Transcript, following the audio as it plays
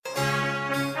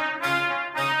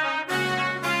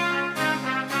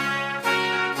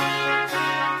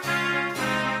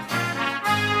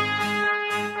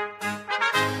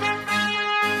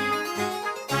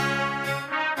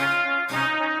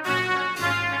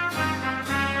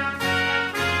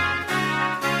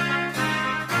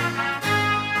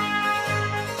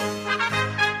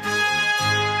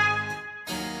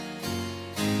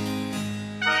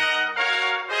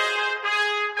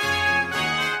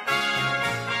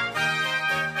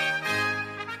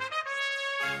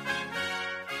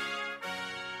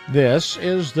This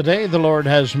is the day the Lord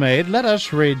has made. Let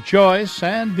us rejoice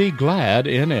and be glad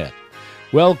in it.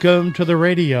 Welcome to the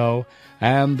radio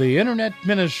and the internet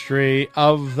ministry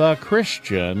of the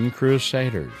Christian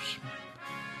Crusaders.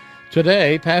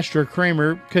 Today, Pastor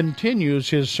Kramer continues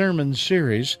his sermon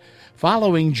series,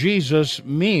 Following Jesus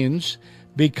Means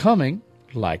Becoming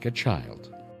Like a Child.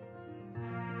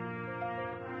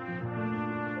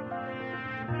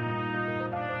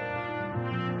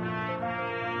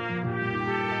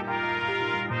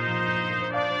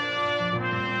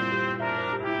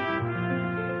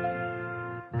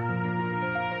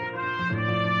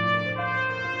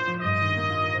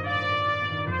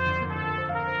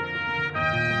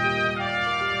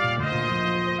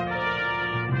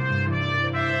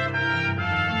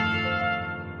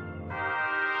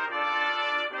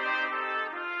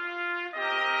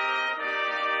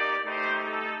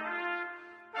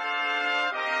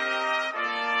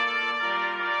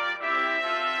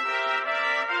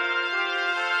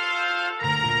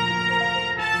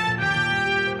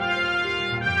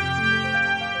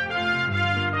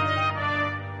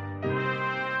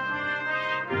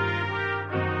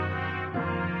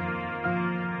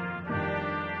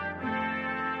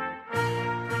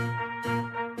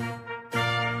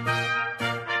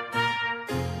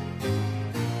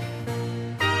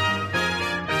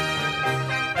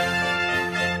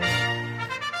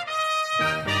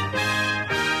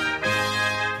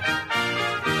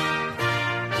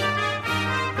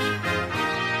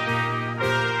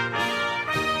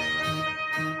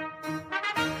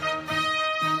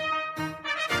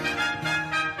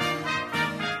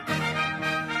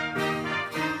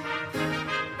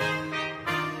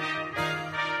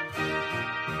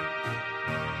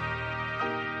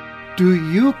 Do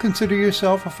you consider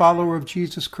yourself a follower of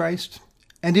Jesus Christ?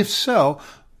 And if so,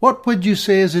 what would you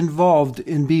say is involved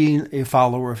in being a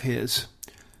follower of His?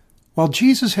 Well,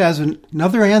 Jesus has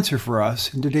another answer for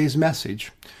us in today's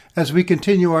message as we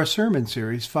continue our sermon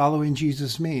series, Following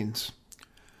Jesus Means.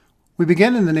 We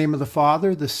begin in the name of the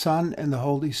Father, the Son, and the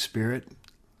Holy Spirit.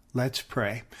 Let's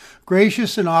pray.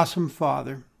 Gracious and awesome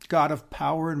Father, God of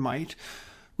power and might,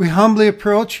 we humbly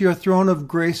approach your throne of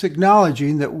grace,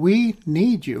 acknowledging that we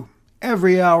need you.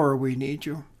 Every hour we need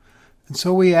you. And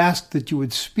so we ask that you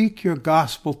would speak your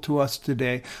gospel to us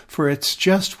today, for it's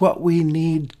just what we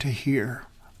need to hear.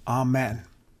 Amen.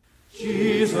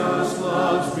 Jesus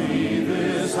loves me,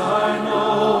 this I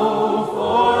know,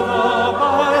 for the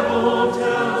Bible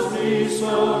tells me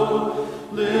so.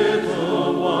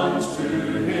 Little ones to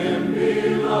him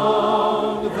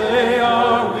belong. They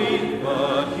are weak,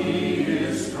 but he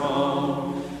is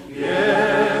strong.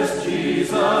 Yes,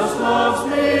 Jesus loves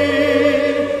me.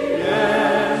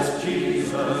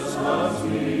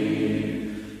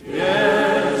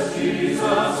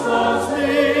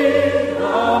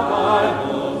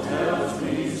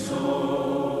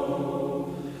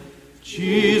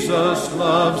 Jesus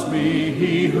loves me,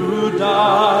 he who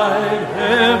died,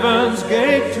 heaven's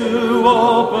gate to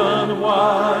open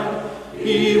wide.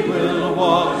 He will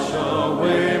wash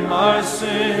away my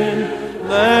sin,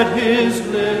 let his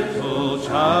little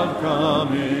child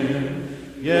come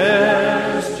in.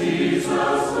 Yes, Jesus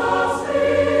loves me.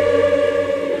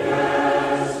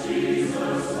 Yes,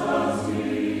 Jesus loves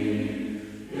me.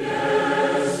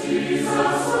 Yes, Jesus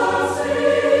loves me.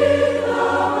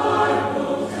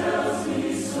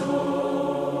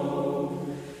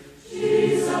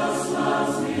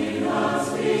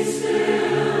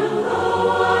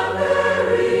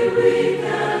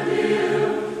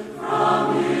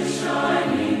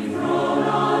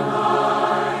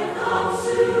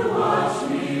 Watch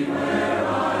me when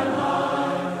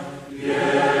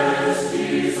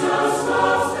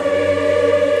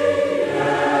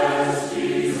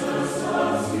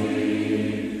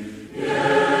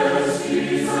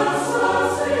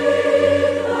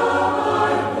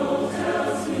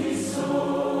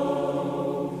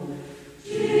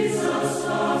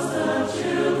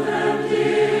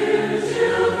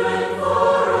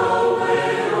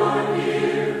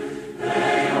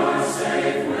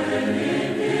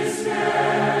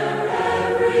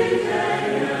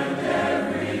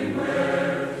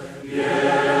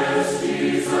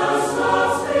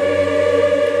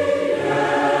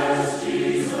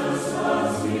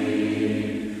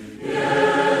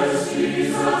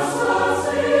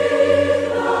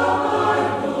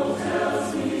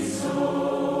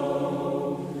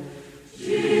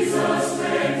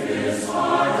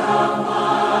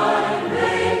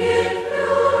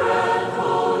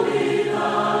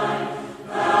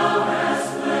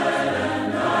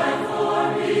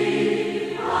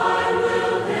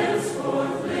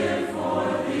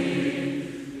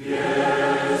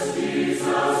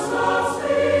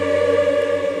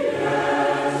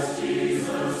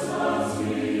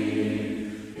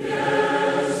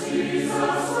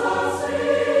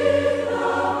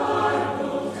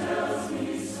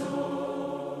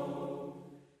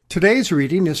Today's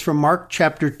reading is from Mark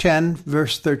chapter 10,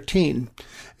 verse 13.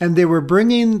 And they were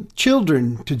bringing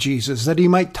children to Jesus that he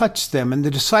might touch them, and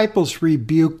the disciples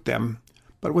rebuked them.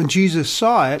 But when Jesus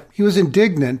saw it, he was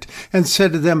indignant and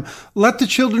said to them, "Let the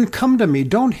children come to me,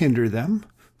 don't hinder them,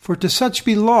 for to such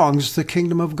belongs the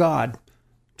kingdom of God.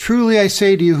 Truly I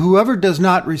say to you, whoever does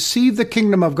not receive the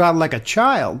kingdom of God like a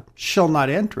child shall not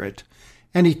enter it."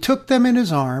 And he took them in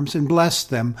his arms and blessed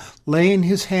them, laying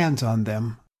his hands on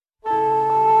them.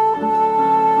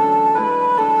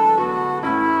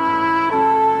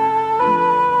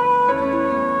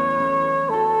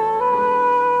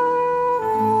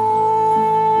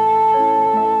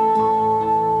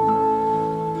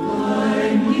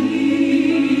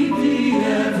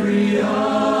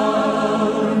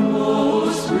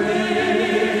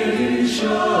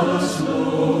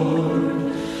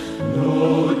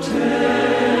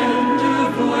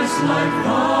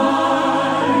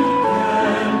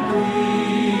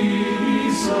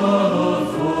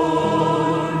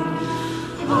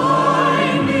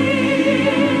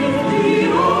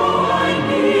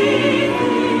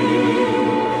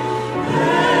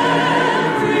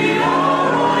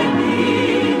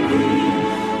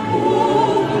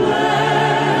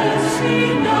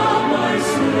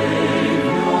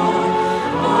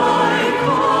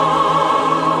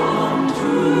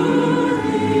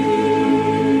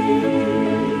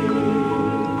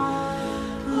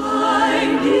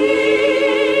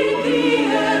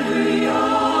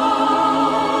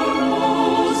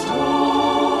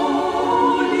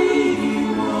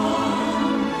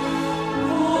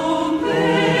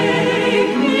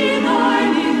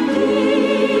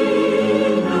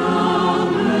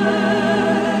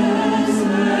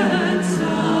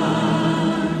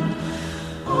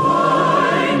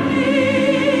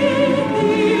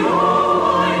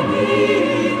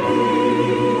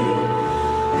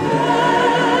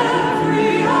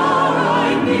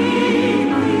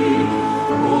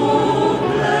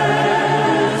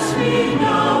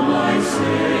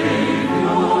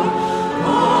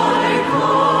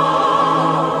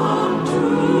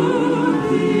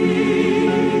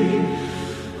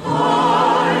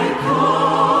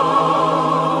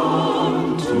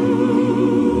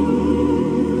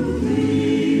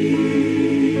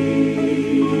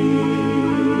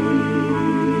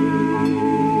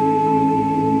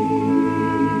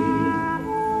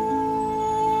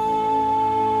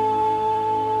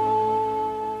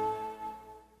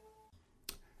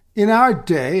 In our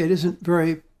day, it isn't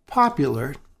very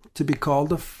popular to be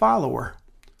called a follower.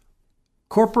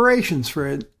 Corporations,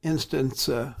 for instance,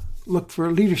 look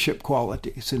for leadership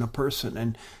qualities in a person,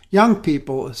 and young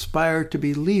people aspire to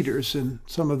be leaders in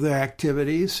some of their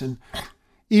activities, and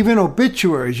even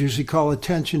obituaries usually call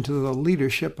attention to the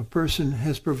leadership a person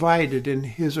has provided in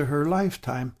his or her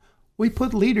lifetime. We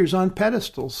put leaders on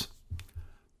pedestals.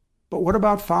 But what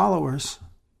about followers?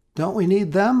 Don't we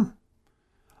need them?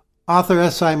 Author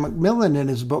S.I. McMillan, in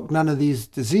his book, None of These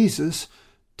Diseases,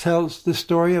 tells the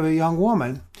story of a young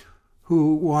woman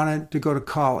who wanted to go to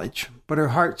college, but her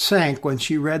heart sank when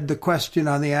she read the question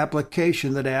on the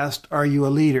application that asked, "Are you a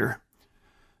leader?"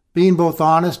 Being both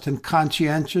honest and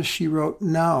conscientious, she wrote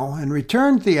no and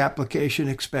returned the application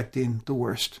expecting the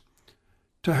worst.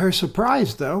 To her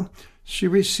surprise, though, she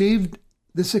received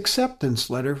this acceptance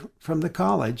letter from the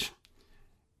college.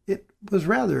 It was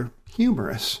rather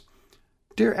humorous.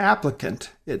 "Dear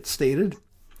applicant," it stated,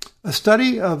 "a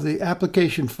study of the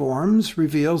application forms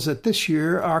reveals that this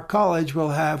year our college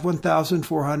will have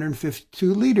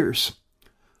 1,452 leaders.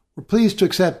 We're pleased to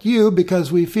accept you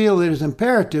because we feel it is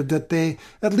imperative that they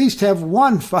at least have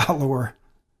one follower."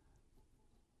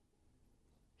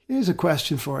 Here's a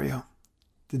question for you.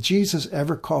 Did Jesus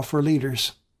ever call for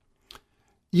leaders?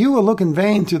 You will look in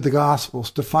vain through the Gospels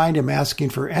to find him asking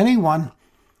for anyone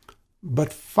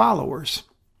but followers.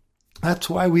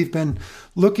 That's why we've been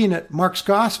looking at Mark's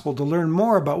Gospel to learn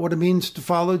more about what it means to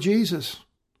follow Jesus.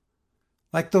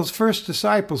 Like those first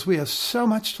disciples, we have so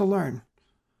much to learn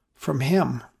from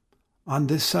him on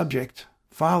this subject,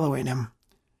 following him.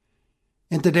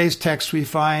 In today's text, we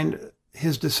find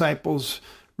his disciples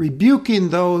rebuking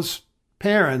those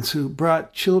parents who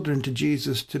brought children to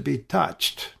Jesus to be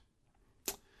touched.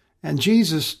 And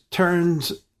Jesus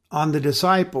turns on the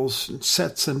disciples and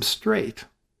sets them straight.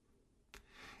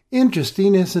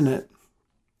 Interesting, isn't it?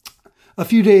 A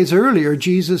few days earlier,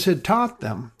 Jesus had taught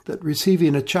them that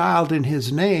receiving a child in his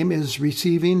name is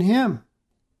receiving him.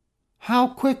 How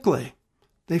quickly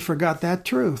they forgot that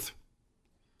truth.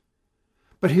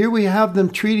 But here we have them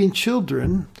treating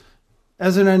children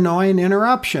as an annoying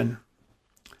interruption,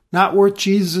 not worth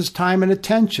Jesus' time and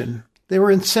attention. They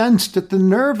were incensed at the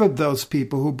nerve of those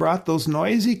people who brought those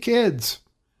noisy kids.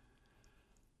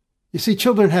 You see,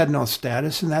 children had no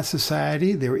status in that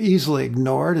society. They were easily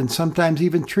ignored and sometimes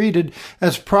even treated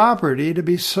as property to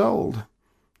be sold.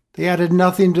 They added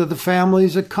nothing to the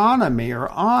family's economy or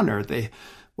honor,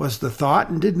 was the thought,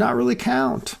 and did not really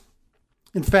count.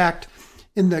 In fact,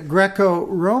 in the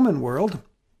Greco-Roman world,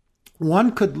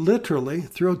 one could literally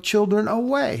throw children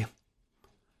away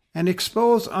and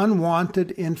expose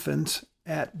unwanted infants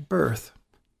at birth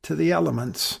to the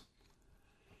elements.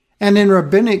 And in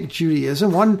Rabbinic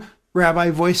Judaism, one rabbi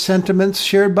voiced sentiments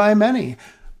shared by many,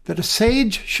 that a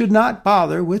sage should not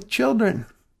bother with children.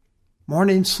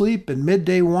 Morning sleep and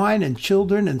midday wine and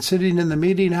children and sitting in the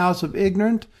meeting house of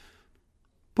ignorant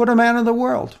put a man in the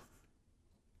world.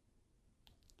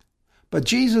 But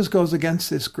Jesus goes against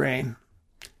this grain,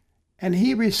 and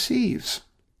he receives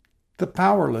the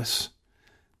powerless,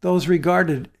 those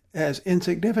regarded as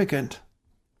insignificant.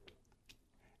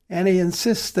 And he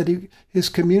insists that his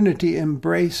community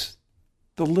embrace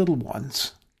the little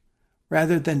ones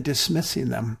rather than dismissing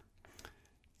them.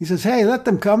 He says, hey, let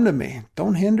them come to me.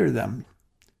 Don't hinder them.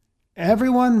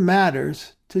 Everyone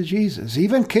matters to Jesus,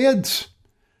 even kids.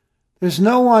 There's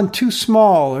no one too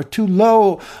small or too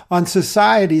low on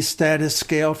society's status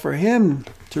scale for him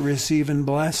to receive and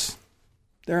bless.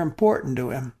 They're important to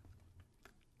him.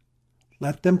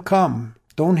 Let them come.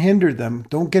 Don't hinder them.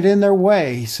 Don't get in their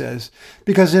way, he says.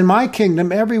 Because in my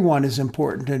kingdom, everyone is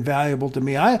important and valuable to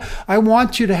me. I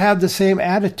want you to have the same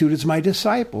attitude as my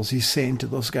disciples, he's saying to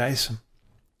those guys.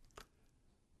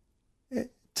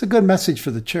 It's a good message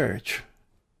for the church.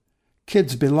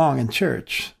 Kids belong in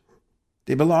church.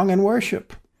 They belong in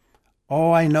worship.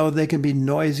 Oh, I know they can be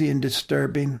noisy and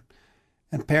disturbing.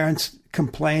 And parents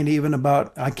complain even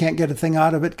about, I can't get a thing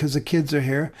out of it because the kids are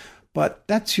here. But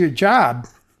that's your job,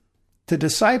 to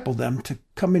disciple them, to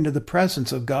come into the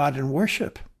presence of God and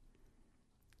worship.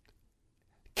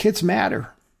 Kids matter.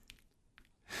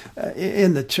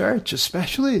 In the church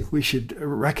especially, we should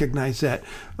recognize that.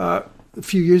 A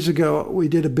few years ago, we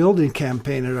did a building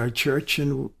campaign at our church,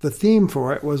 and the theme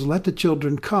for it was Let the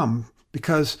Children Come,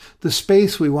 because the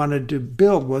space we wanted to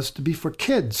build was to be for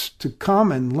kids to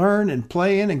come and learn and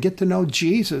play in and get to know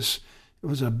Jesus. It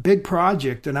was a big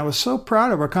project, and I was so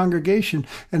proud of our congregation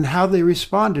and how they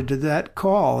responded to that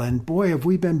call. And boy, have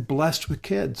we been blessed with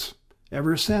kids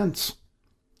ever since.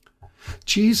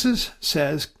 Jesus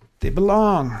says they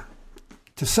belong.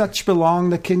 To such belong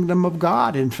the kingdom of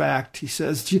God, in fact. He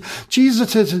says,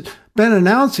 Jesus has been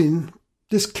announcing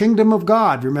this kingdom of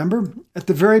God, remember? At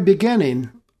the very beginning,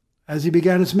 as he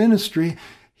began his ministry,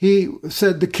 he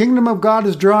said, the kingdom of God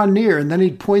is drawn near, and then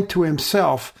he'd point to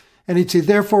himself, and he'd say,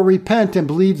 therefore repent and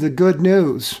believe the good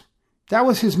news. That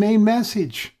was his main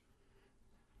message.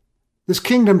 This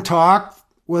kingdom talk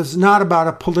was not about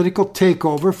a political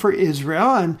takeover for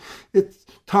Israel, and it's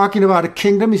talking about a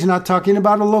kingdom. He's not talking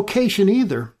about a location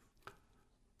either,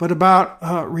 but about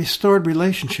a restored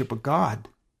relationship with God,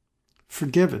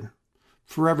 forgiven,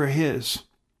 forever his,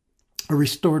 a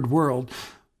restored world.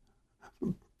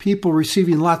 People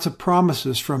receiving lots of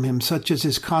promises from him, such as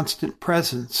his constant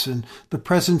presence and the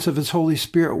presence of his Holy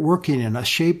Spirit working in us,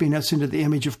 shaping us into the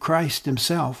image of Christ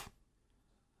himself,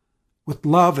 with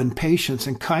love and patience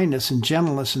and kindness and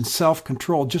gentleness and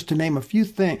self-control, just to name a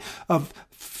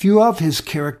few of his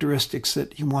characteristics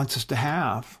that he wants us to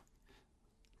have,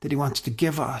 that he wants to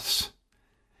give us.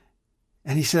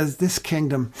 And he says this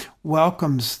kingdom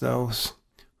welcomes those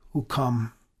who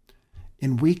come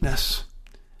in weakness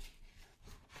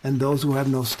and those who have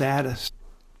no status.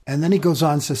 And then he goes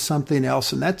on and says something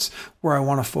else, and that's where I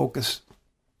want to focus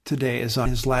today, is on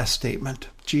his last statement.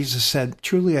 Jesus said,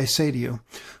 truly I say to you,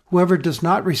 whoever does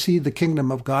not receive the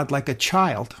kingdom of God like a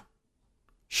child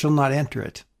shall not enter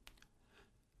it.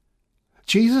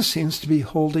 Jesus seems to be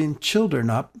holding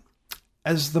children up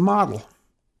as the model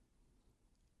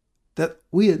that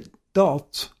we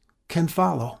adults can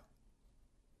follow.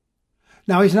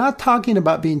 Now, he's not talking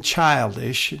about being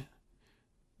childish,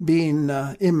 being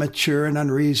immature and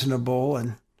unreasonable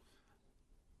and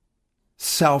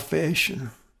selfish and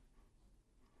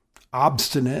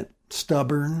obstinate,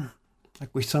 stubborn, like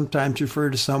we sometimes refer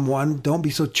to someone. Don't be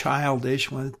so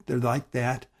childish when they're like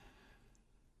that.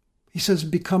 He says,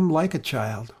 become like a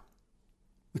child.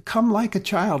 Become like a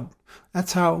child.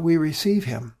 That's how we receive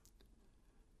him.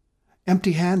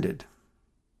 Empty-handed,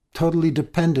 totally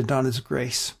dependent on his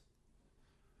grace,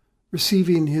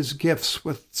 receiving his gifts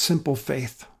with simple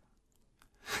faith.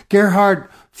 Gerhard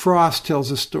Frost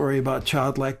tells a story about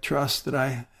childlike trust that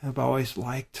I have always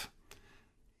liked.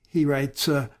 He writes,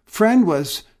 a friend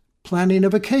was planning a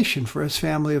vacation for his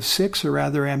family of 6, a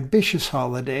rather ambitious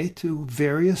holiday to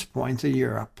various points in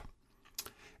Europe.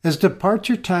 As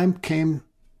departure time came,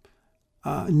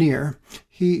 near,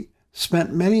 he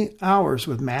spent many hours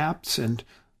with maps and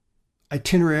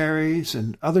itineraries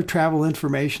and other travel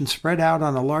information spread out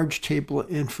on a large table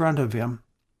in front of him.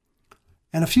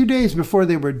 And a few days before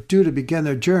they were due to begin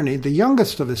their journey, the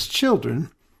youngest of his children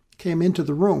came into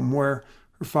the room where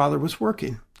her father was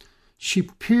working. She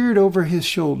peered over his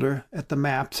shoulder at the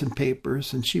maps and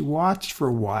papers, and she watched for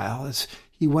a while as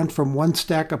he went from one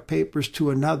stack of papers to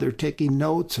another, taking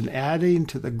notes and adding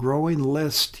to the growing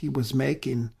list he was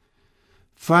making.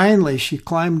 Finally, she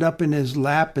climbed up in his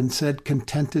lap and said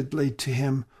contentedly to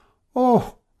him,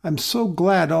 "Oh, I'm so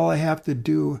glad all I have to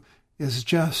do is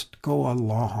just go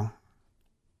along."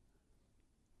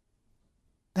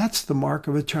 That's the mark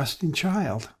of a trusting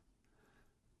child.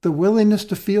 The willingness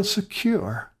to feel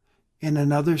secure in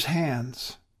another's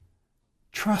hands.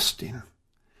 Trusting.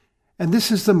 And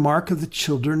this is the mark of the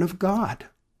children of God.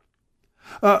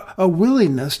 A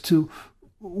willingness to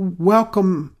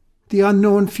welcome the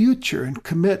unknown future and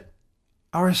commit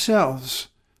ourselves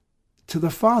to the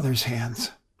Father's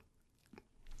hands.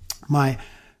 My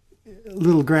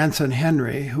little grandson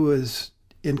Henry, who is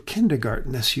in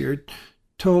kindergarten this year,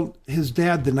 told his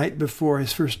dad the night before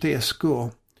his first day of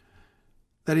school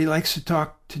that he likes to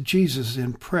talk to Jesus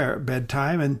in prayer at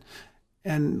bedtime,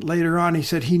 and later on he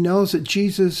said he knows that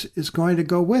Jesus is going to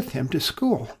go with him to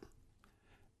school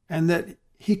and that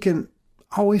he can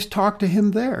always talk to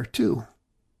him there too.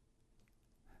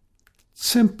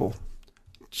 Simple,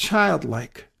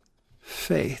 childlike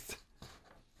faith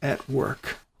at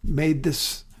work made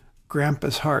this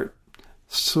grandpa's heart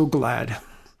so glad.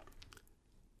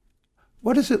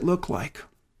 What does it look like,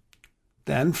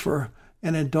 then, for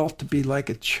an adult to be like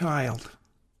a child?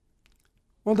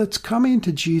 Well, it's coming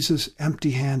to Jesus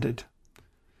empty-handed,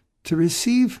 to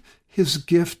receive his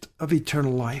gift of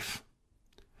eternal life.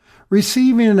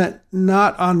 Receiving it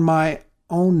not on my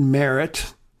own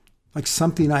merit, like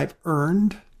something I've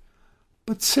earned,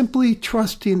 but simply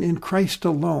trusting in Christ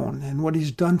alone and what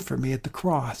he's done for me at the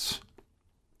cross.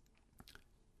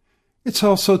 It's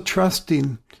also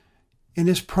trusting in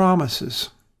his promises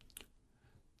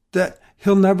that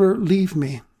he'll never leave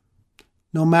me,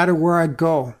 no matter where I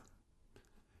go.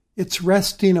 It's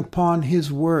resting upon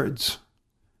his words,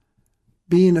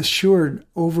 being assured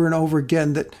over and over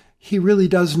again that he really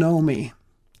does know me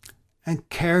and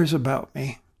cares about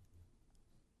me,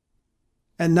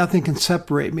 and nothing can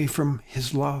separate me from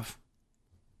his love.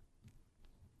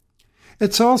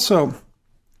 It's also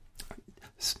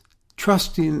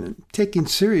trusting, taking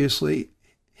seriously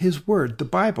his word, the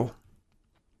Bible,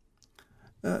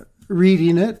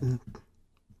 reading it and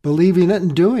believing it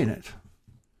and doing it,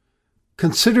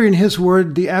 considering his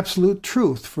word the absolute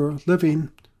truth for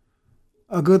living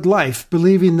a good life,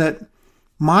 believing that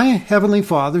my Heavenly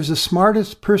Father is the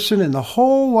smartest person in the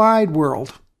whole wide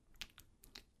world,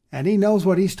 and he knows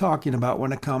what he's talking about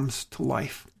when it comes to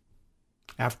life.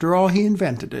 After all, he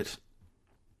invented it.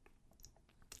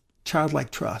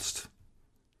 Childlike trust.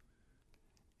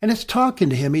 And it's talking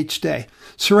to him each day,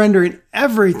 surrendering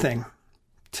everything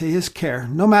to his care,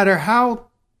 no matter how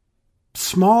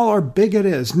small or big it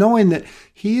is, knowing that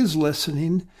he is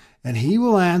listening and he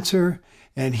will answer,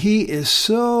 and he is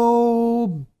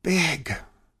so big.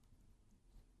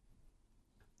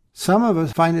 Some of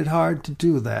us find it hard to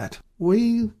do that.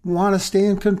 We want to stay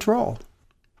in control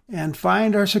and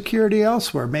find our security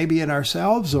elsewhere, maybe in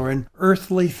ourselves or in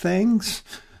earthly things.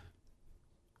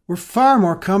 We're far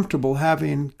more comfortable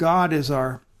having God as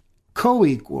our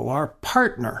co-equal, our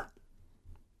partner,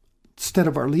 instead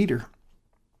of our leader,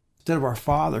 instead of our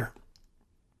Father.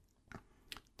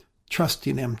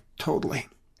 Trusting him totally.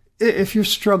 If you're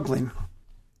struggling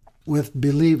with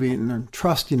believing and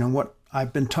trusting in what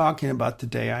I've been talking about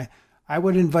today, I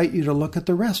would invite you to look at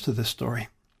the rest of the story.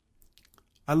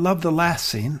 I love the last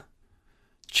scene.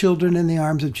 Children in the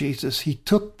arms of Jesus. He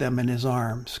took them in his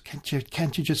arms.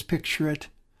 Can't you just picture it?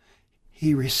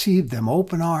 He received them,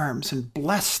 open arms, and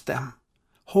blessed them,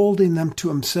 holding them to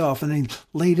himself, and he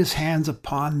laid his hands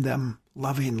upon them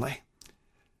lovingly,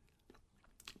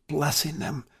 blessing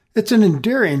them. It's an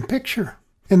endearing picture.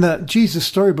 In the Jesus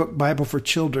Storybook Bible for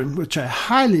Children, which I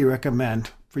highly recommend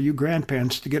for you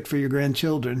grandparents to get for your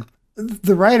grandchildren,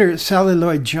 the writer Sally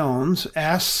Lloyd Jones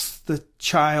asks the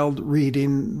child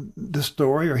reading the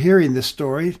story or hearing the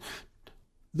story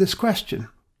this question.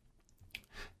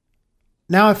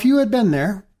 Now, if you had been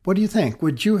there, what do you think?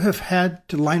 Would you have had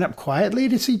to line up quietly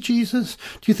to see Jesus?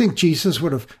 Do you think Jesus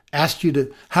would have asked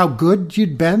you how good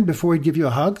you'd been before he'd give you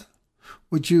a hug?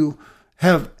 Would you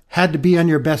have had to be on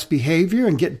your best behavior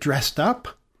and get dressed up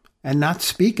and not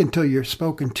speak until you're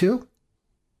spoken to?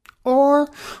 Or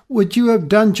would you have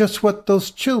done just what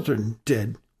those children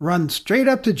did, run straight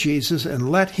up to Jesus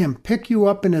and let him pick you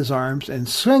up in his arms and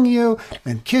swing you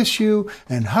and kiss you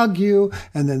and hug you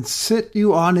and then sit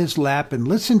you on his lap and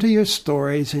listen to your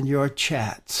stories and your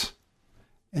chats.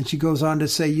 And she goes on to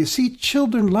say, you see,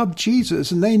 children love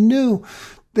Jesus, and they knew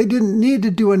they didn't need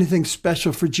to do anything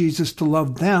special for Jesus to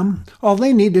love them. All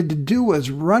they needed to do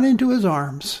was run into his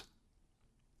arms.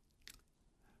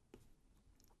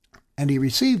 And he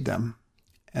received them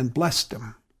and blessed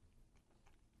them.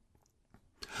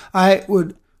 I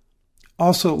would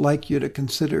also like you to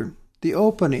consider the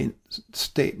opening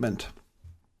statement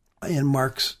in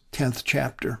Mark's 10th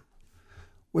chapter,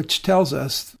 which tells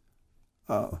us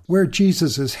where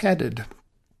Jesus is headed.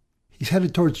 He's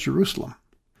headed towards Jerusalem,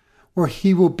 where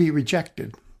he will be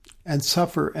rejected and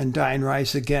suffer and die and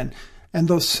rise again. And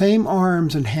those same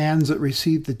arms and hands that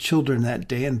received the children that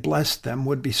day and blessed them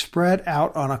would be spread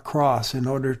out on a cross in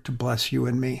order to bless you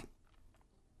and me.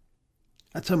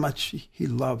 That's how much he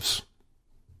loves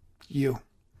you.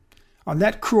 On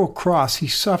that cruel cross, he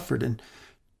suffered and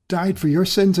died for your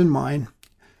sins and mine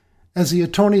as the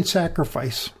atoning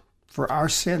sacrifice for our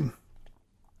sin.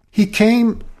 He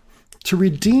came to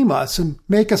redeem us and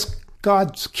make us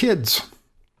God's kids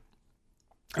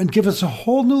and give us a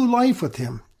whole new life with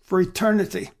him for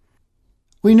eternity.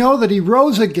 We know that he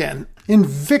rose again in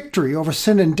victory over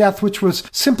sin and death, which was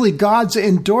simply God's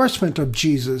endorsement of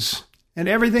Jesus and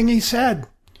everything he said.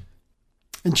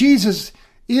 And Jesus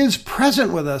is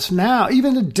present with us now,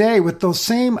 even today, with those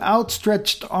same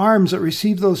outstretched arms that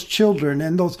received those children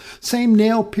and those same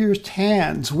nail-pierced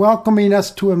hands, welcoming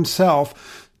us to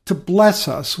himself to bless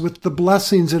us with the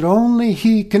blessings that only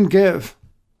he can give.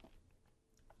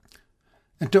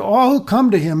 And to all who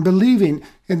come to him believing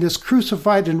in this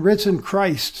crucified and risen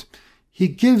Christ, he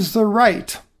gives the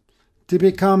right to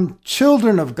become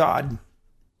children of God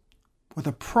with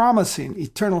a promising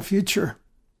eternal future.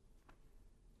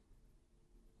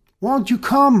 Won't you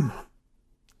come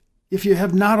if you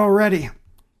have not already?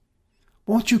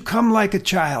 Won't you come like a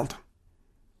child,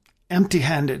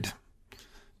 empty-handed,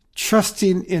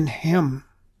 trusting in him,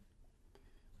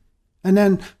 and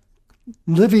then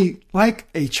living like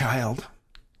a child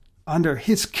under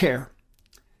his care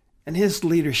and his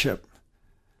leadership,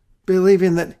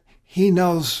 believing that he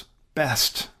knows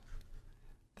best,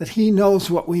 that he knows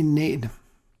what we need.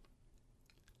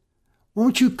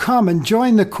 Won't you come and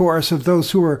join the chorus of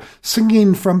those who are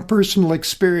singing from personal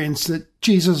experience that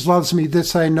Jesus loves me,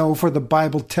 this I know, for the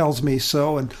Bible tells me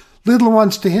so, and little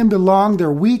ones to him belong,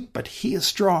 they're weak, but he is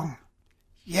strong.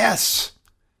 Yes,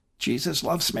 Jesus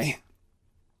loves me.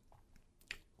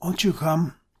 Won't you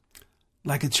come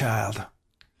like a child?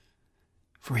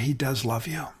 For he does love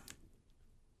you,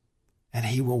 and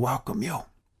he will welcome you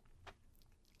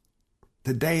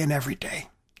today and every day.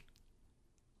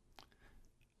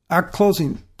 Our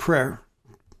closing prayer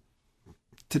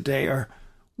today are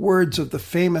words of the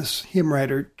famous hymn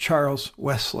writer Charles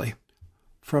Wesley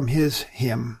from his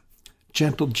hymn,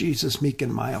 Gentle Jesus, Meek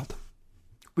and Mild.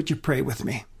 Would you pray with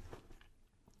me?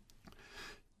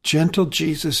 Gentle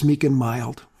Jesus, meek and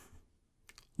mild,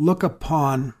 look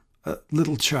upon a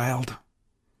little child.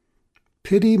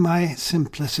 Pity my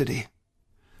simplicity.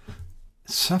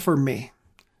 Suffer me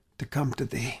to come to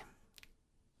thee.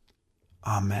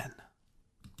 Amen.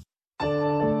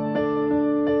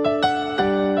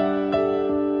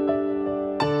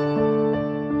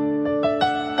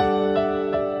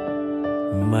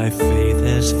 My faith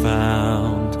has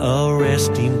found a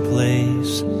resting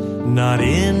place, not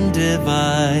in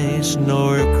device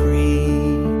nor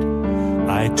creed.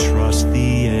 I trust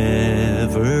the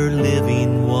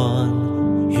ever-living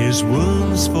one, his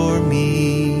wounds for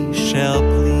me shall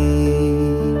plead.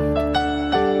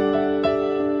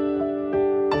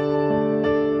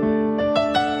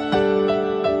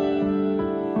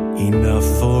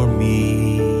 Enough for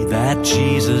me that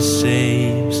Jesus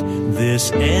saves,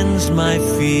 this ends my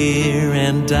fear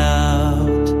and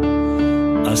doubt.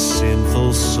 A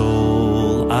sinful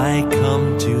soul, I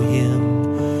come to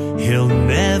him, he'll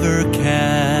never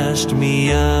cast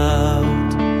me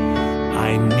out.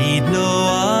 I need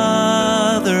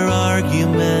no other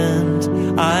argument,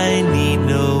 I need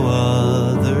no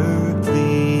other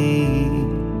plea.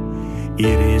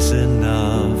 It is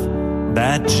enough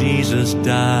that Jesus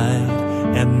died,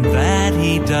 and that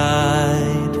he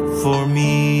died for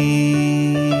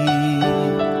me.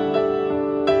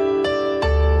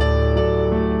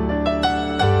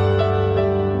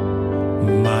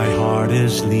 My heart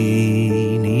is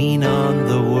leaning on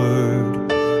the word,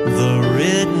 the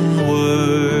written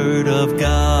word of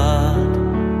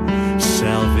God.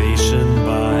 Salvation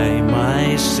by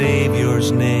my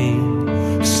Savior's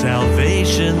name,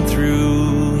 salvation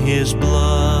through his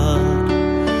blood.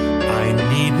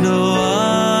 no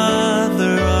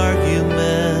other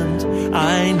argument,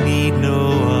 I need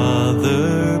no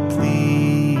other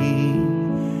plea.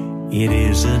 It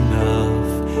is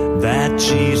enough that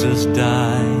Jesus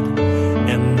died,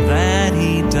 and that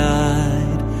he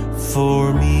died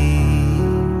for me.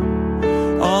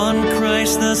 On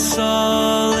Christ the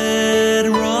solid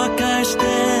rock I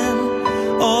stand,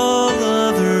 all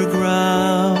other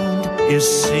ground is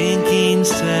sinking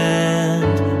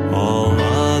sand. All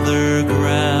other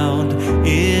ground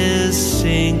is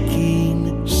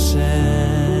sinking sand.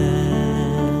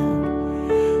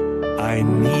 I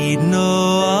need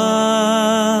no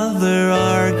other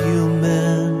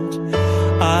argument,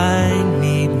 I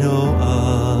need no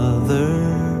other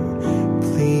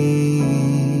plea.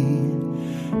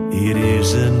 It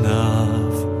is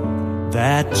enough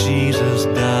that Jesus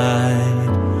died,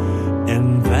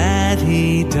 and that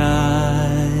he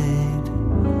died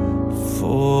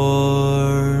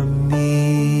for me.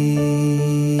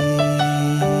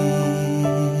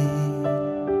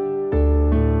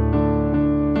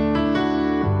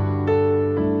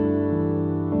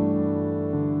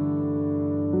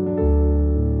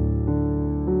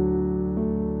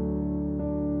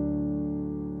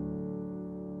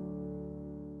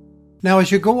 Now,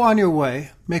 as you go on your way,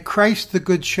 may Christ the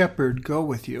Good Shepherd go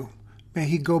with you. May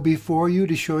he go before you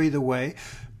to show you the way,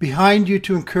 behind you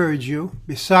to encourage you,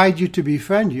 beside you to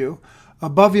befriend you,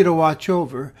 above you to watch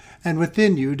over, and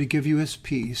within you to give you his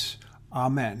peace.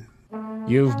 Amen.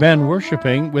 You've been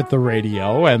worshiping with the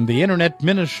radio and the internet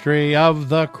ministry of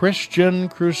the Christian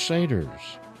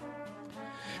Crusaders.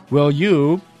 Will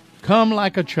you come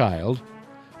like a child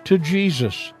to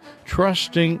Jesus,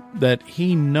 trusting that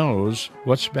he knows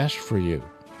what's best for you?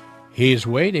 He's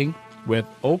waiting with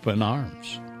open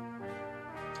arms.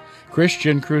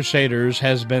 Christian Crusaders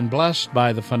has been blessed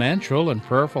by the financial and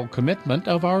prayerful commitment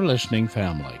of our listening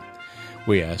family.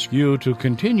 We ask you to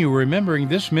continue remembering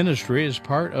this ministry as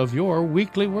part of your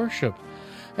weekly worship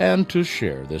and to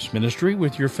share this ministry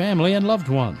with your family and loved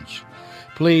ones.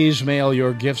 Please mail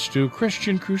your gifts to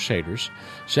Christian Crusaders,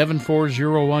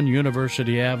 7401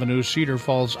 University Avenue, Cedar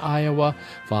Falls, Iowa,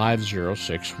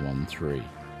 50613.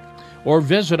 Or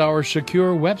visit our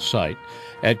secure website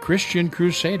at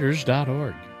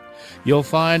ChristianCrusaders.org. You'll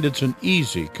find it's an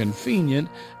easy, convenient,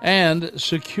 and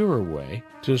secure way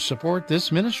to support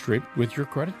this ministry with your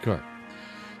credit card.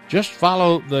 Just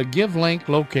follow the Give link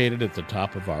located at the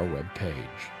top of our webpage.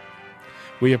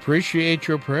 We appreciate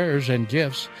your prayers and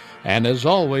gifts, and as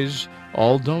always,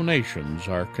 all donations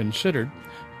are considered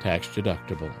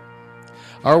tax-deductible.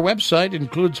 Our website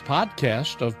includes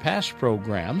podcasts of past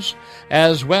programs,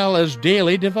 as well as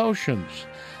daily devotions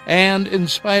and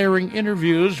inspiring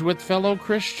interviews with fellow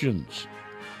Christians.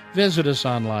 Visit us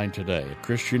online today at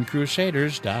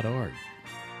ChristianCrusaders.org.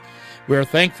 We're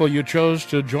thankful you chose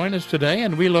to join us today,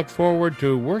 and we look forward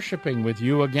to worshiping with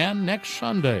you again next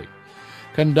Sunday.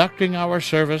 Conducting our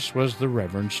service was the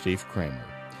Reverend Steve Kramer,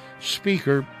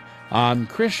 speaker on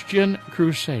Christian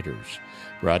Crusaders,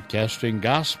 broadcasting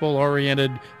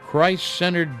gospel-oriented,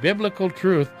 Christ-centered biblical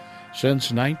truth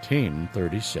since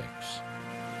 1936.